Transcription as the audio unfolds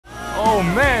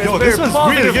man, yo, it's this very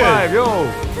one's really positive good. vibe,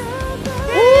 yo.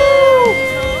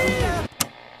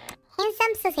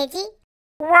 handsome sausage.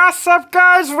 What's up,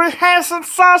 guys? We have some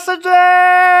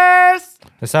sausages.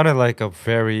 It sounded like a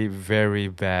very, very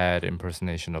bad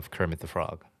impersonation of Kermit the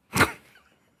Frog.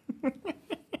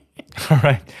 All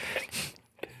right.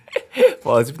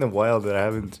 Well, it's been a while that I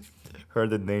haven't heard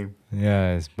the name.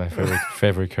 Yeah, it's my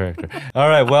favorite character. All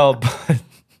right, well,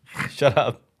 shut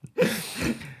up.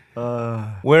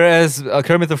 Whereas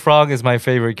Kermit the Frog is my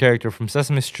favorite character from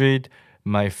Sesame Street,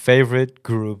 my favorite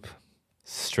group,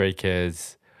 Stray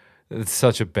Kids. It's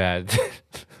such a bad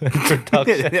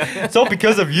introduction. It's all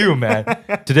because of you, man.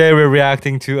 Today we're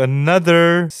reacting to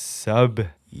another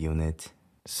subunit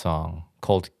song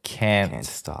called Can't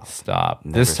Stop.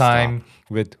 This time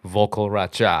with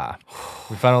Vocalracha.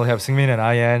 We finally have Seungmin and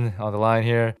I.N on the line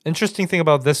here. Interesting thing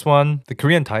about this one, the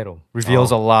Korean title reveals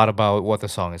a lot about what the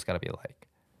song is going to be like.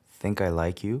 Think I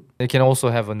Like You? It can also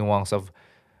have a nuance of,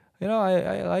 you know,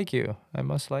 I like you. I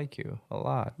must like you a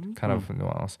lot. Kind of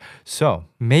nuance. So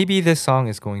maybe this song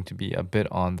is going to be a bit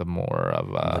on the more of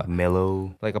Like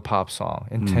mellow. like a pop song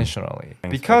intentionally.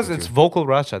 Because it's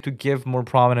Vocalracha to give more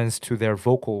prominence to their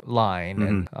vocal line.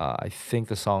 And I think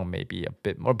the song may be a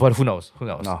bit more, but who knows? Who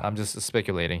knows? No. I'm just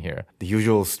speculating here. The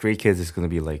usual Stray Kids is going to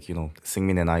be like, you know,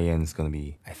 Seungmin and I.N is going to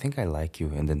be, I think I like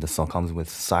you. And then the song comes with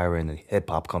siren and hip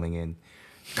hop coming in.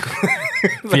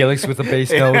 Felix with the bass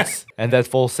notes and that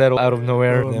falsetto out of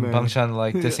nowhere. Oh, and man. Bangshan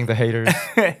like dissing the haters.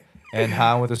 And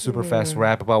Han with a super fast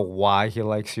rap about why he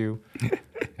likes you.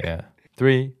 Yeah.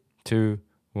 3, 2,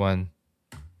 1.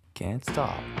 Can't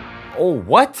Stop. Oh,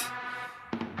 what?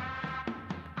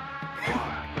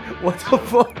 What the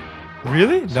fuck?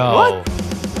 Really? No. What?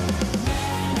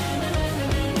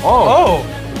 Oh.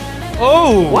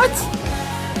 Oh. What?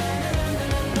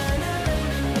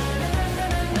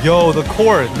 Yo, the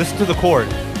chord. Listen to the chord.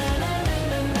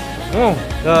 Oh,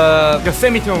 The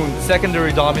semitone,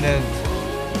 secondary dominant.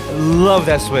 Love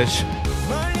that switch.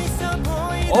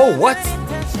 oh, what?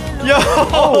 Yo.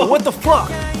 Oh, what the fuck?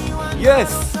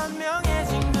 Yes.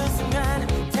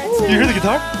 You hear the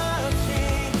guitar?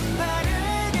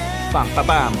 Bam, bam,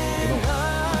 bam.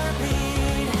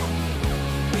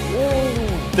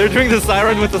 They're doing the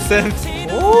siren with the synth.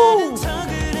 Oh.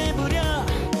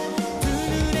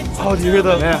 Oh, do you hear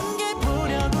the? Yeah.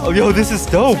 Oh, yo, this is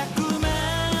dope.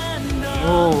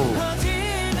 Oh.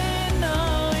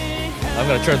 I'm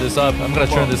gonna turn this up. I'm gonna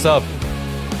turn this up.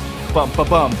 Bum, bum,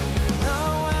 bum.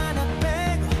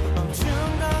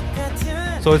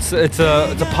 So it's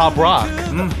a pop rock.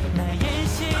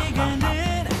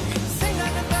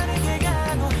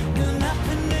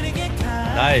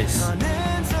 Nice.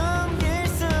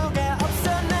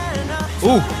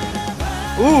 Ooh.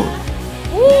 Ooh.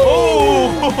 Ooh.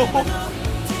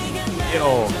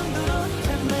 Yo.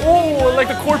 Oh, like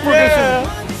the chord progression.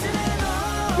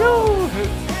 Yo.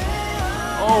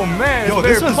 Oh man, Yo, it's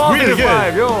this very one's positive really good.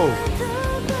 vibe, yo.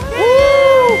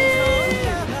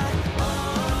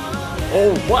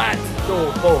 Oh, what?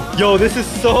 Oh, Yo, this is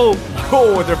so.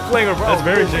 oh, they're playing around. That's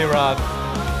very J-Rock.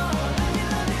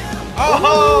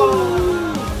 Oh.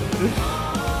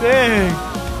 Dang.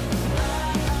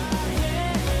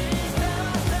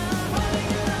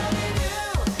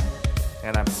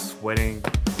 And I'm sweating.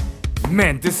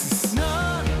 Man, this is.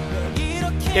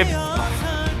 If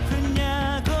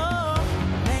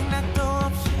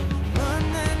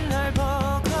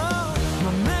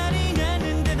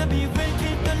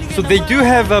So they do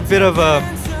have a bit of a.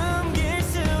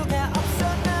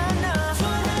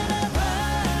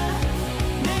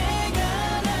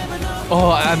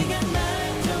 Oh,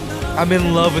 I'm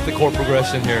in love with the chord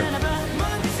progression here.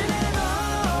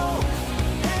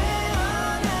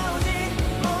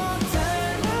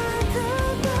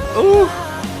 Ooh.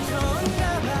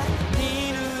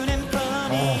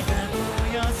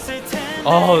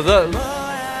 Oh, the.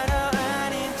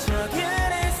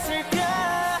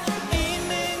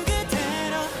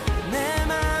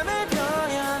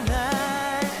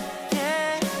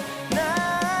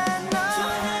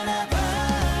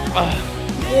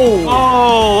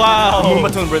 Oh, wow.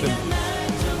 Moombahton rhythm.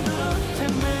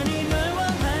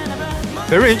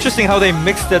 Very interesting how they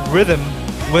mixed that rhythm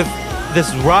with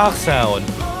this rock sound.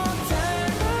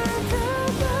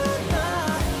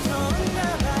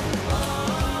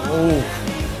 Oh.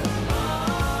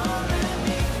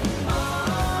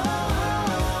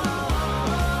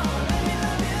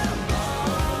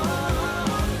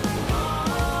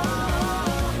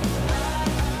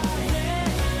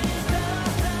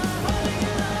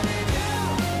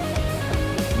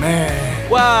 Man.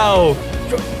 Wow.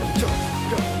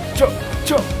 Jump.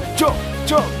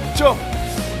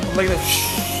 Like that.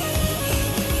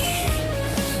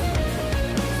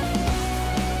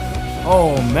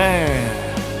 Oh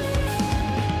man.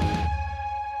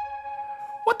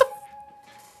 What the?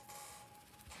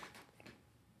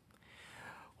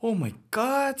 Oh my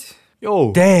god.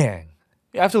 Yo. Dang.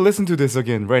 I have to listen to this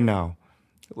again right now.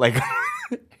 Like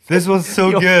This was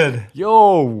so good.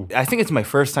 Yo. I think it's my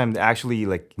first time actually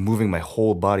like moving my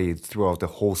whole body throughout the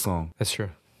whole song. That's true.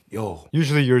 Yo.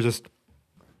 Usually you're just...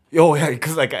 Yo, yeah,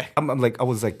 because like I'm like I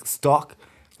was like stuck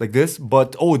like this,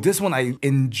 but oh, this one I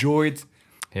enjoyed.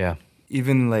 Yeah.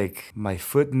 Even like my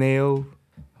foot nail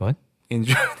What?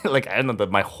 enjoyed. Like I don't know, that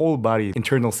my whole body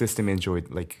internal system enjoyed.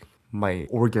 Like my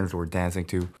organs were dancing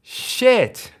too.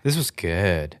 Shit. This was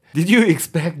good. Did you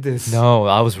expect this? No,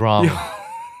 I was wrong.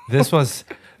 This was...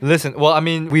 Listen, well, I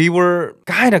mean, we were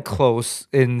kind of close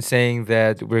in saying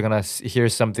that we're going to hear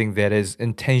something that is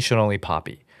intentionally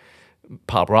poppy.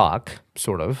 Pop rock,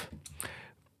 sort of.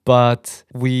 But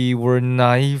we were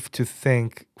naive to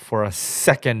think for a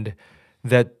second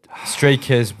that Stray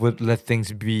Kids would let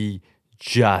things be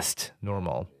just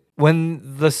normal. When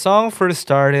the song first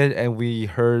started and we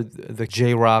heard the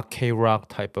J-rock, K-rock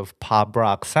type of pop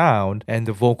rock sound and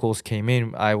the vocals came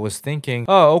in, I was thinking,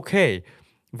 oh, okay,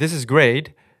 this is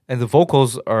great. And the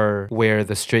vocals are where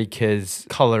the Stray Kids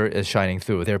color is shining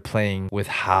through. They're playing with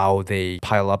how they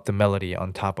pile up the melody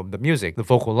on top of the music. The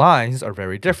vocal lines are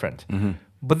very different.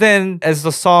 But then as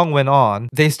the song went on,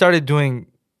 they started doing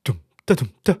dum, da, dum,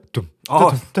 da, dum, Oh, da,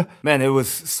 dum, da. man, it was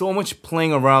so much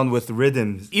playing around with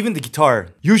rhythms. Even the guitar.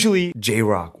 Usually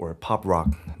J-rock or pop rock,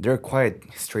 they're quite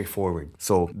straightforward.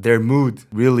 So their mood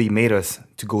really made us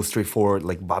to go straightforward,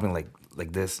 like bobbing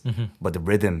like this. But the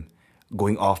rhythm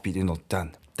going offbeat, you know,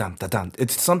 dun, dun, dun, dun.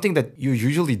 It's something that you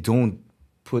usually don't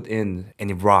put in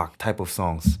any rock type of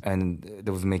songs, and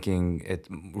that was making it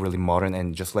really modern.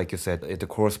 And just like you said, at the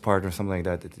chorus part or something like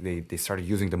that, they started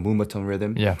using the moomaton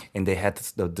rhythm. Yeah. And they had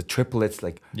the triplets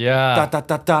like Yeah. da da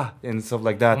da da and stuff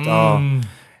like that.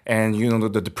 And you know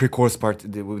the pre-chorus part,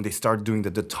 when they started doing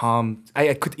the tom,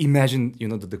 I could imagine, you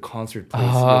know, the concert place.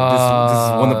 This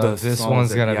is one of the this songs one's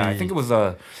that, gonna yeah, be... I think it was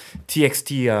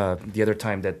TXT the other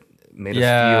time that made us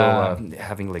feel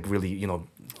having like really, you know,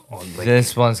 like,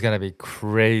 this one's gonna be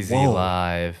crazy Whoa.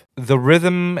 live. The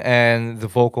rhythm and the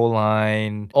vocal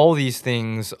line, all these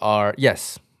things are,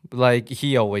 yes, like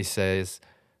he always says,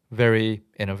 very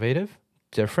innovative,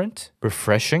 different,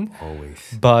 refreshing.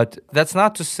 always. But that's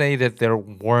not to say that there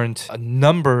weren't a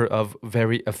number of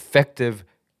very effective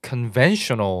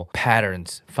conventional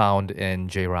patterns found in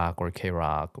J-rock or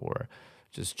K-rock or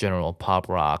just general pop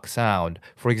rock sound.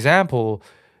 For example,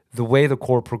 the way the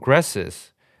chord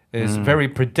progresses is very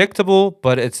predictable,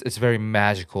 but it's very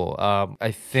magical.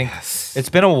 I think it's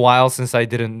been a while since I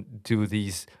didn't do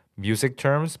these music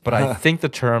terms, but I think the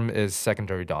term is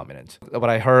secondary dominant. What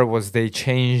I heard was they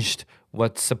changed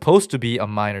what's supposed to be a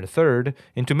minor third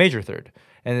into major third.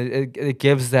 And it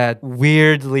gives that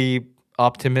weirdly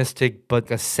optimistic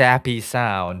but a sappy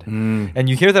sound. And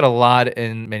you hear that a lot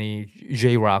in many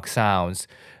J-rock sounds.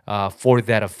 For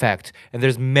that effect, and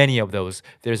there's many of those.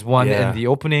 There's one in the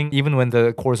opening, even when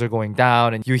the chords are going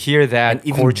down, and you hear that And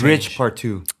even chord bridge change. part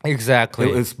 2.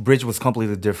 Exactly. Bridge was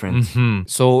completely different.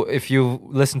 So if you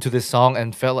listen to this song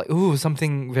and felt like, ooh,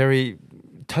 something very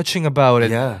touching about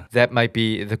it, that might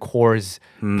be the chords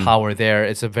power there.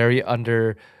 It's a very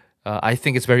I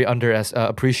think it's very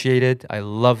appreciated. I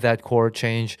love that chord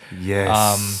change.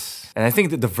 Yes. And I think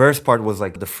that the verse part was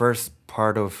like the first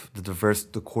part of the verse,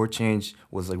 the chord change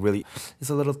was like really, it's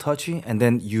a little touchy, and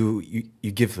then you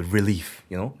give relief,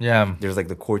 you know? Yeah. There's like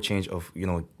the chord change of, you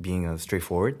know, being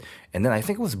straightforward. And then I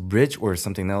think it was bridge or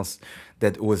something else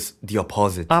that was the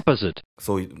opposite.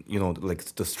 So, you know, like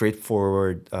the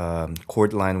straightforward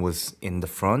chord line was in the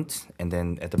front, and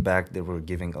then at the back they were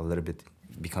giving a little bit,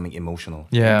 becoming emotional.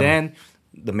 Yeah. And then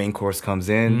the main chorus comes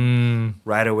in,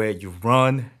 right away you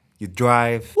run, you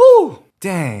drive. Woo!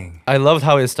 Dang. I loved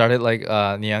how it started like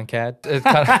Nyan Cat. It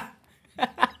kinda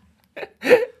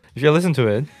if you listen to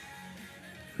it.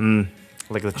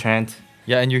 Like the chant.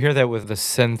 Yeah, and you hear that with the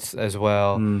synths as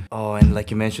well. Oh, and like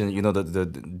you mentioned, you know, the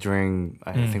during,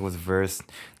 I think it was verse,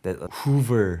 that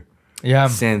Hoover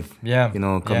synth, you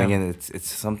know, coming in. It's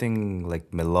something like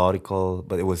melodical,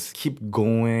 but it was keep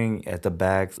going at the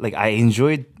back. Like I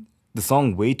enjoyed the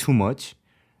song way too much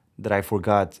that I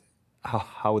forgot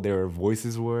how their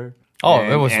voices were. Oh,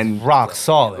 it was rock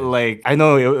solid. Like I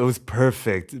know it was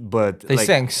perfect, but they like,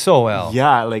 sang so well.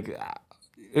 Yeah, like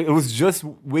it was just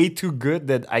way too good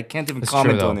that I can't even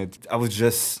comment on it. I was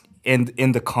just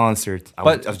in the concert. I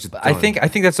was just I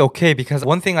think that's okay, because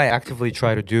one thing I actively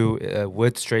try to do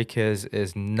with Stray Kids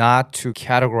is not to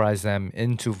categorize them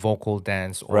into vocal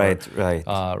dance or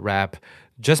rap,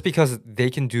 just because they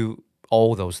can do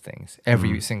all those things.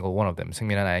 Every single one of them.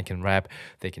 Seungmin and I can rap,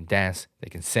 they can dance, they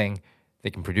can sing, they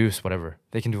can produce whatever.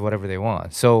 They can do whatever they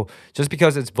want. So just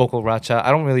because it's Vocalracha,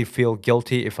 I don't really feel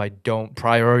guilty if I don't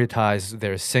prioritize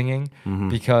their singing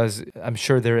because I'm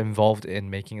sure they're involved in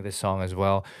making this song as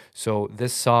well. So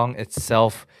this song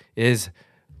itself is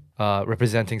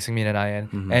representing Seungmin and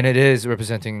I.N, and it is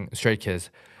representing Stray Kids.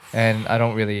 And I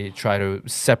don't really try to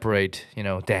separate, you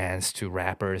know, dance to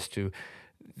rappers to.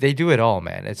 They do it all,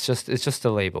 man. It's just a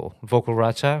label.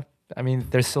 Vocalracha, I mean,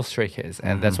 they're still Stray Kids,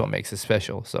 and that's what makes it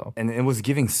special. So. And it was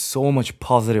giving so much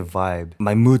positive vibe.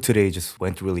 My mood today just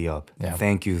went really up. Yeah.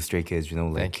 Thank you, Stray Kids. You know,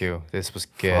 like, Thank you. This was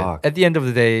good. Fuck. At the end of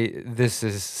the day, this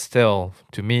is still,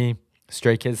 to me,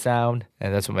 Stray Kids sound,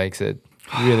 and that's what makes it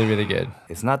really, really good.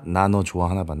 It's not 나 너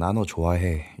좋아하나 봐. 나 너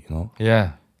좋아해. You know.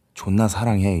 Yeah. 존나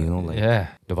사랑해. You know, like. Yeah.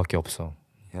 너밖에 없어.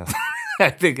 Yeah. I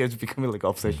think it's becoming like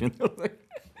obsession. Like,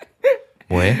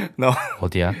 뭐해? no.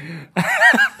 어디야?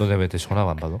 너네 왜 내 전화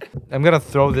안 받아? I'm gonna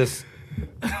throw this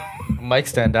mic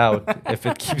stand out if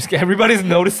it keeps. Everybody's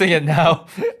noticing it now.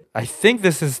 I think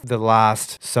this is the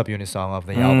last subunit song of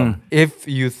the album. If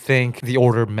you think the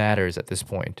order matters at this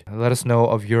point, let us know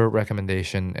of your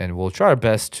recommendation, and we'll try our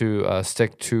best to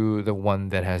stick to the one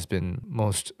that has been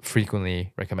most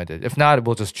frequently recommended. If not,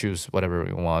 we'll just choose whatever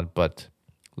we want. But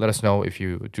let us know if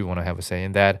you do want to have a say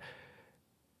in that.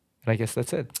 And I guess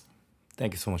that's it.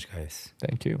 Thank you so much, guys.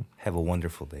 Thank you. Have a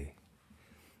wonderful day.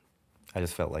 I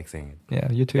just felt like saying it.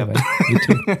 Yeah, you too, man. You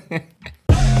too.